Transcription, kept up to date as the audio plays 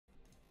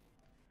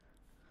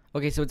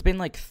Okay, so it's been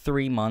like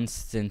 3 months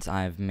since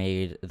I've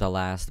made the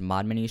last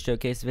mod menu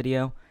showcase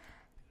video,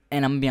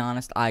 and I'm gonna be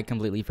honest, I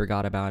completely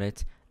forgot about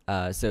it.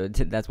 That's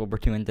what we're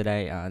doing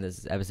today. This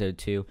is episode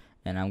 2,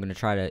 and I'm gonna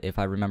try to, if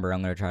I remember,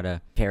 I'm gonna try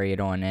to carry it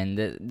on. And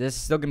this is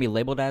still gonna be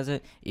labeled as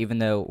it, even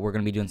though we're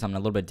gonna be doing something a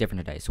little bit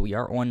different today. So we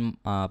are on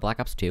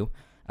Black Ops 2.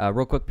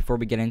 Real quick before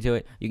we get into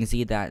it, you can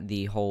see that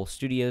the whole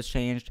studio's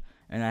changed,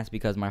 and that's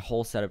because my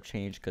whole setup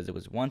changed because it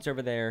was once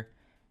over there,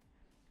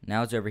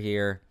 now it's over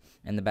here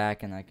in the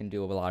back, and I can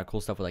do a lot of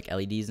cool stuff with like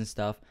LEDs and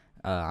stuff.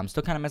 I'm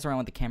still kind of messing around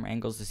with the camera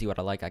angles to see what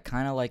I like. I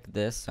kind of like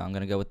this, so I'm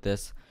gonna go with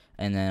this.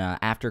 And then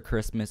after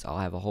Christmas, I'll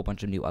have a whole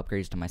bunch of new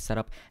upgrades to my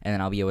setup, and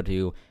then I'll be able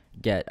to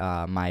get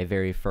my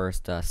very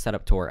first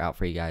setup tour out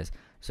for you guys.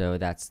 So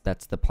that's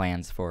the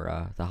plans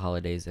for the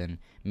holidays, and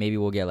maybe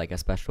we'll get like a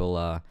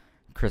special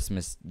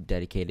Christmas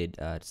dedicated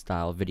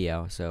style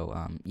video.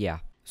 So yeah.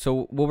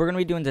 So what we're gonna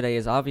be doing today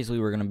is obviously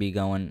we're gonna be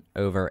going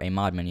over a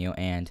mod menu,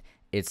 and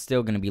it's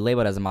still going to be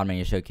labeled as a mod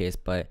menu showcase,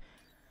 but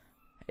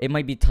it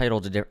might be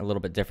titled a little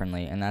bit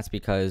differently, and that's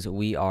because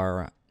we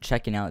are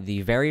checking out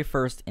the very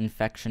first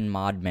infection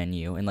mod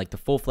menu, and like the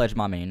full-fledged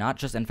mod menu, not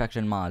just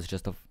infection mods,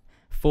 just the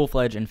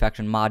full-fledged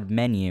infection mod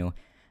menu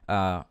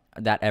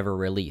that ever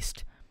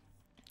released.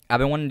 I've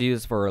been wanting to do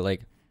this for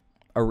like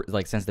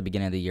since the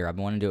beginning of the year. I've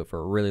been wanting to do it for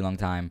a really long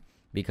time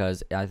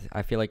because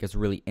I feel like it's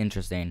really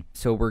interesting.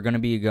 So we're going to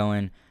be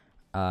going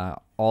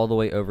all the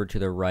way over to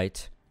the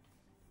right.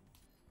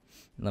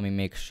 Let me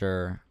make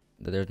sure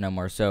that there's no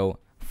more. So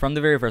from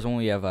the very first one,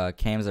 we have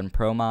Cams and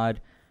Pro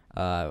Mod,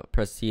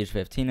 Prestige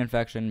 15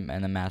 Infection,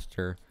 and the Max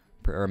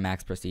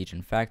Prestige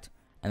Infect.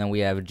 And then we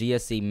have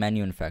GSC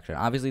Menu Infection.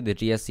 Obviously, the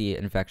GSC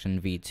Infection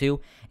V2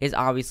 is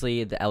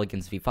obviously the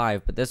Elegance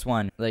V5, but this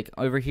one, like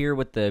over here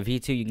with the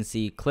V2, you can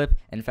see Clip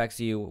infects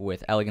you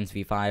with Elegance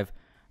V5.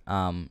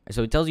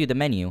 So it tells you the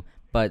menu,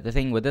 but the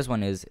thing with this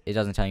one is it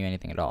doesn't tell you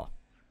anything at all.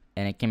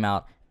 And it came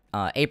out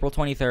April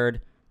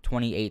 23rd.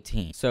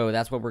 2018. So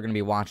that's what we're going to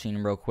be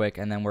watching real quick,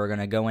 and then we're going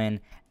to go in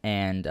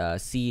and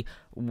see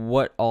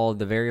what all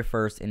the very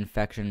first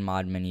infection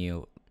mod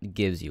menu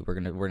gives you. We're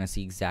gonna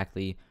see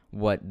exactly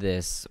what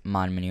this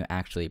mod menu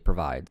actually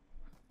provides.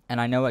 And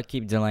I know I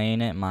keep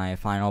delaying it, my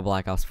final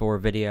Black Ops 4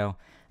 video.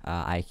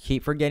 I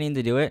keep forgetting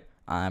to do it.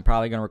 I'm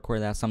probably going to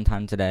record that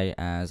sometime today,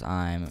 as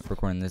I'm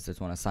recording this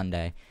on a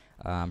Sunday.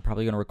 I'm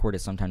probably going to record it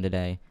sometime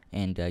today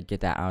and get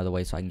that out of the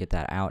way so I can get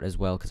that out as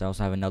well, because I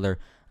also have another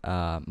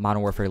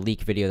Modern Warfare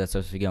leak video that's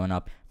supposed to be going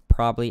up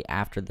probably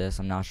after this.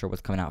 I'm not sure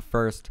what's coming out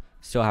first.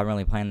 Still haven't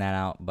really planned that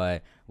out,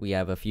 but we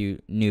have a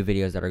few new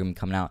videos that are going to be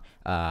coming out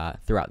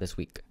throughout this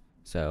week.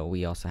 So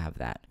we also have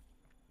that.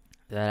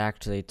 That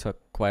actually took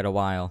quite a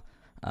while.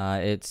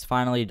 It's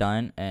finally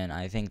done, and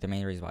I think the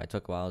main reason why it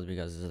took a while is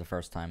because this is the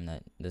first time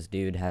that this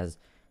dude has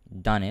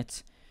done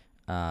it.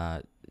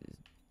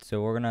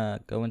 So we're going to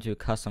go into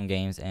custom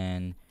games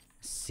and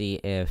see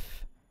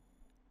if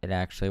it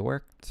actually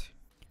worked.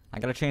 I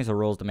gotta change the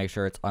rules to make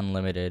sure it's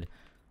unlimited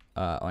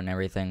on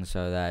everything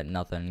so that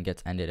nothing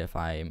gets ended if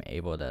I'm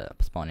able to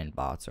spawn in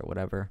bots or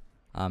whatever.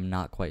 I'm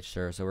not quite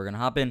sure. So we're gonna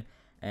hop in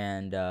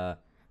and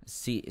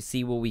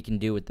see what we can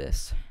do with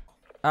this.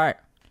 Alright.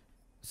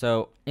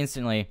 So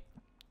instantly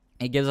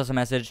it gives us a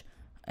message,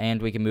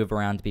 and we can move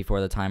around before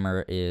the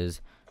timer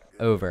is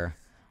over.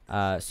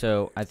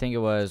 So I think it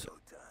was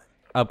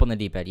up on the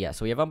D-pad. Yeah,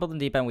 so we have up on the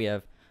D-pad. We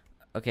have,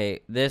 okay,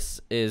 this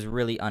is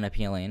really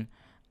unappealing.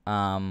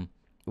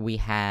 We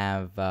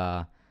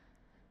have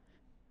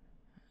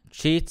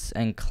cheats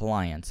and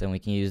clients, and we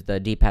can use the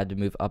D-pad to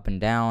move up and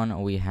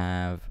down. We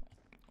have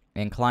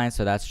in clients,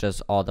 so that's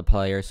just all the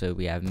players. So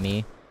we have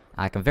me.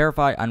 I can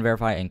verify,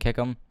 unverify, and kick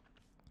them.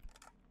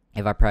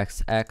 If I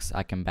press X,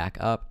 I can back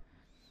up.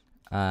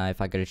 If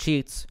I go to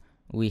cheats,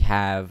 we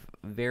have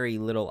very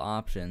little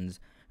options.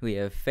 We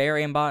have fair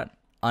aimbot,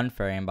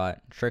 unfair aimbot,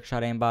 trick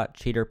shot aimbot,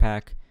 cheater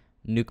pack,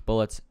 nuke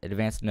bullets,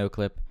 advanced no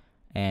clip,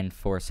 and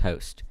force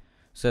host.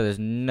 So there's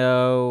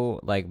no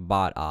like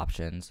bot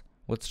options.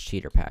 What's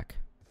cheater pack?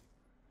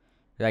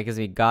 That gives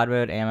me god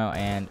mode, ammo,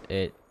 and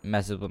it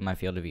messes with my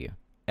field of view.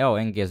 Oh,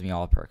 and gives me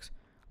all perks.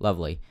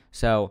 Lovely.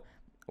 So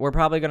we're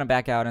probably gonna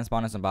back out and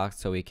spawn in some box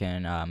so we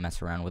can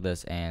mess around with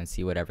this and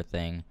see what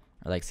everything,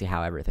 or like see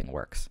how everything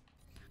works.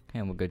 Okay,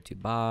 and we'll go to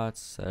bots.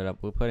 Set it up.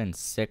 We'll put in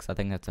 6. I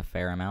think that's a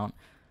fair amount,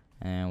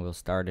 and we'll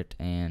start it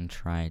and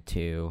try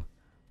to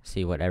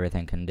see what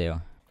everything can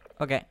do.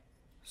 Okay,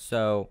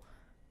 so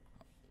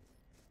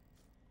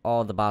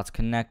all the bots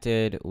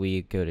connected.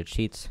 We go to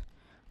cheats.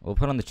 We'll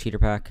put on the cheater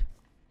pack.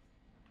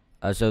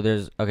 So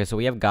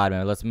we have god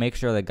mode. Let's make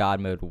sure that god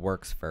mode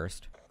works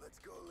first.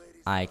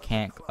 I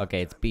can't.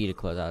 Okay, it's B to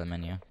close out of the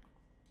menu.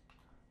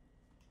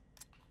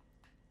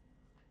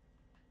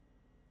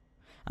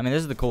 I mean,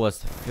 this is the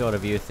coolest field of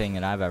view thing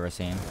that I've ever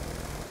seen.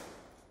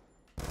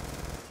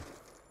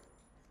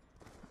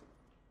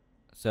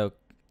 So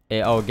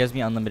it gives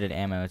me unlimited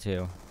ammo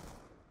too.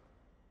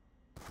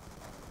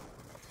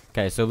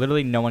 Okay, so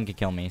literally no one can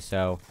kill me,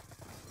 so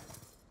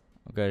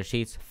we'll go to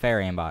cheats, fair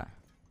aimbot.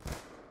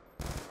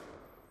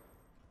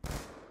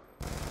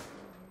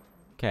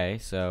 Okay,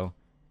 so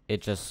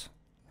it just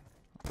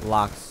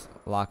locks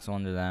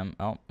onto them.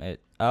 Oh,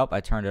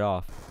 I turned it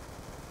off.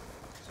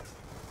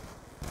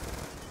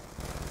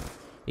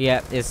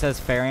 Yeah, it says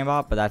fairy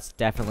bot, but that's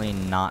definitely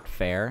not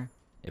fair,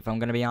 if I'm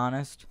gonna be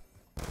honest.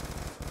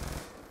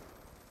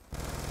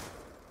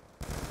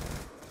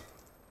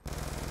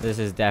 This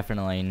is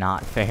definitely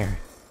not fair.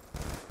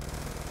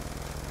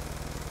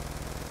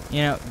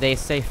 You know, they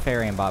say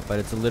fairy bot, but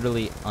it's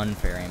literally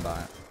unfair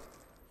bot,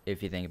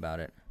 if you think about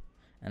it.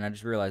 And I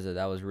just realized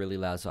that was really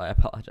loud, so I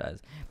apologize.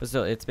 But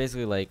still, it's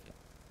basically like,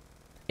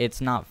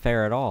 it's not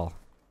fair at all.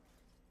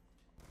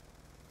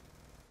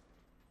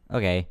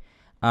 Okay,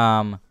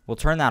 we'll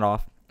turn that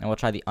off, and we'll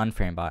try the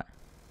unfair bot.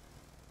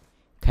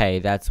 Okay,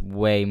 that's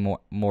way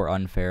more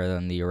unfair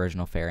than the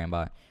original fair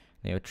bot.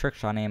 They have a trick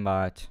shot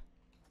aimbot.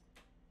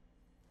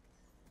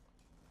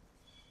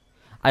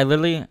 I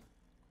literally...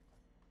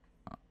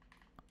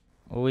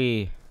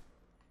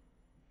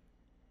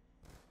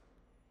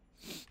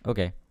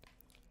 Okay.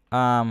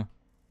 I'll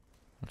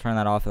turn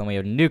that off, and then we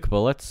have nuke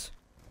bullets.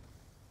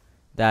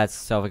 That's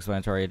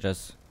self-explanatory.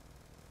 Just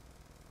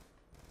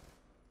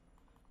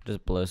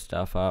blow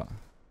stuff up.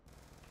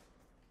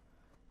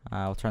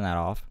 I'll turn that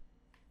off.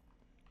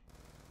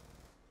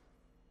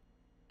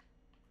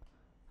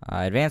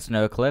 Advanced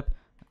no clip.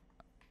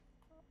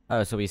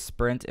 Oh, so we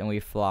sprint and we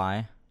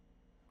fly.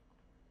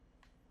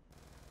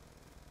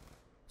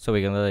 So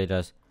we can literally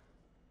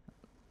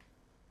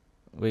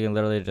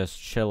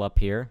just chill up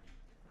here.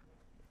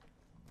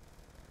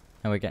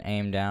 And we can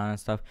aim down and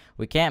stuff.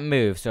 We can't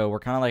move, so we're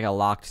kind of like a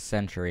locked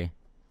sentry.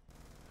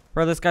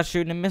 Bro, this guy's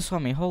shooting a missile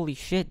at me. Holy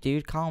shit,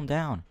 dude. Calm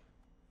down.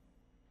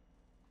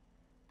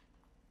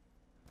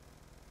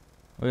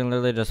 We can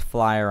literally just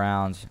fly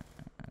around.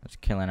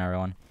 Just killing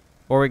everyone.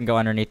 Or we can go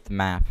underneath the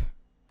map.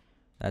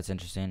 That's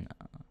interesting.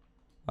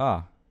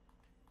 Oh.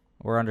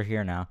 We're under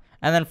here now.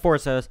 And then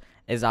Forces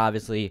is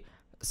obviously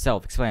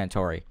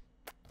self-explanatory.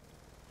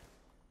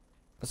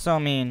 So, I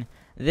mean,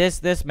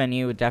 this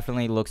menu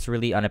definitely looks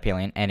really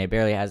unappealing, and it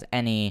barely has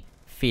any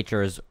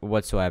features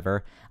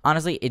whatsoever.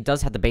 Honestly, it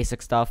does have the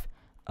basic stuff.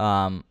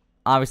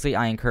 Obviously,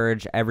 I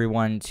encourage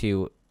everyone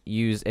to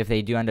use, if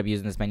they do end up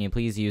using this menu,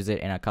 please use it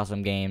in a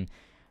custom game.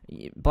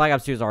 Black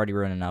Ops 2 is already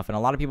ruined enough, and a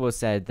lot of people have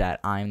said that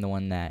I'm the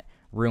one that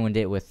ruined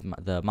it with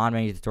the mod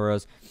menu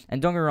tutorials.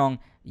 And don't get me wrong,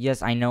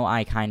 yes, I know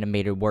I kind of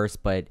made it worse,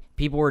 but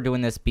people were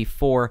doing this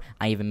before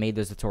I even made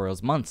those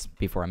tutorials, months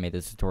before I made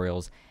those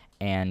tutorials,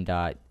 and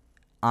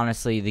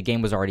honestly, the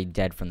game was already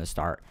dead from the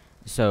start.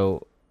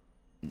 So,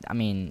 I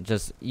mean,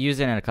 just use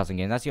it in a custom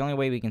game. That's the only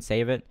way we can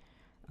save it.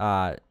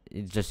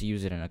 Just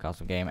use it in a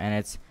custom game, and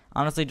it's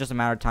honestly just a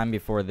matter of time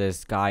before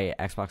this guy,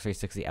 Xbox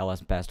 360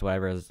 LS Best,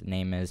 whatever his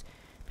name is,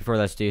 before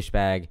this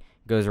douchebag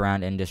goes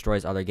around and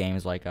destroys other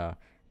games like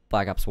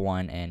Black Ops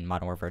 1 and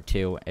Modern Warfare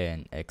 2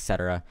 and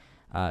etc.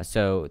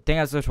 So thank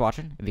you guys so much for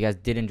watching. If you guys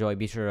did enjoy,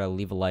 be sure to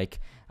leave a like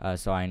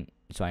so I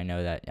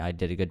know that I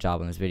did a good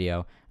job on this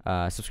video.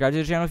 Subscribe to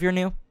the channel if you're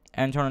new,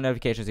 and turn on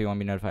notifications so you won't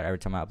be notified every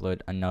time I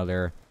upload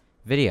another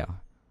video.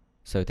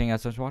 So thank you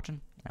guys so much for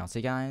watching, and I'll see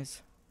you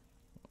guys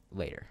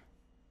later.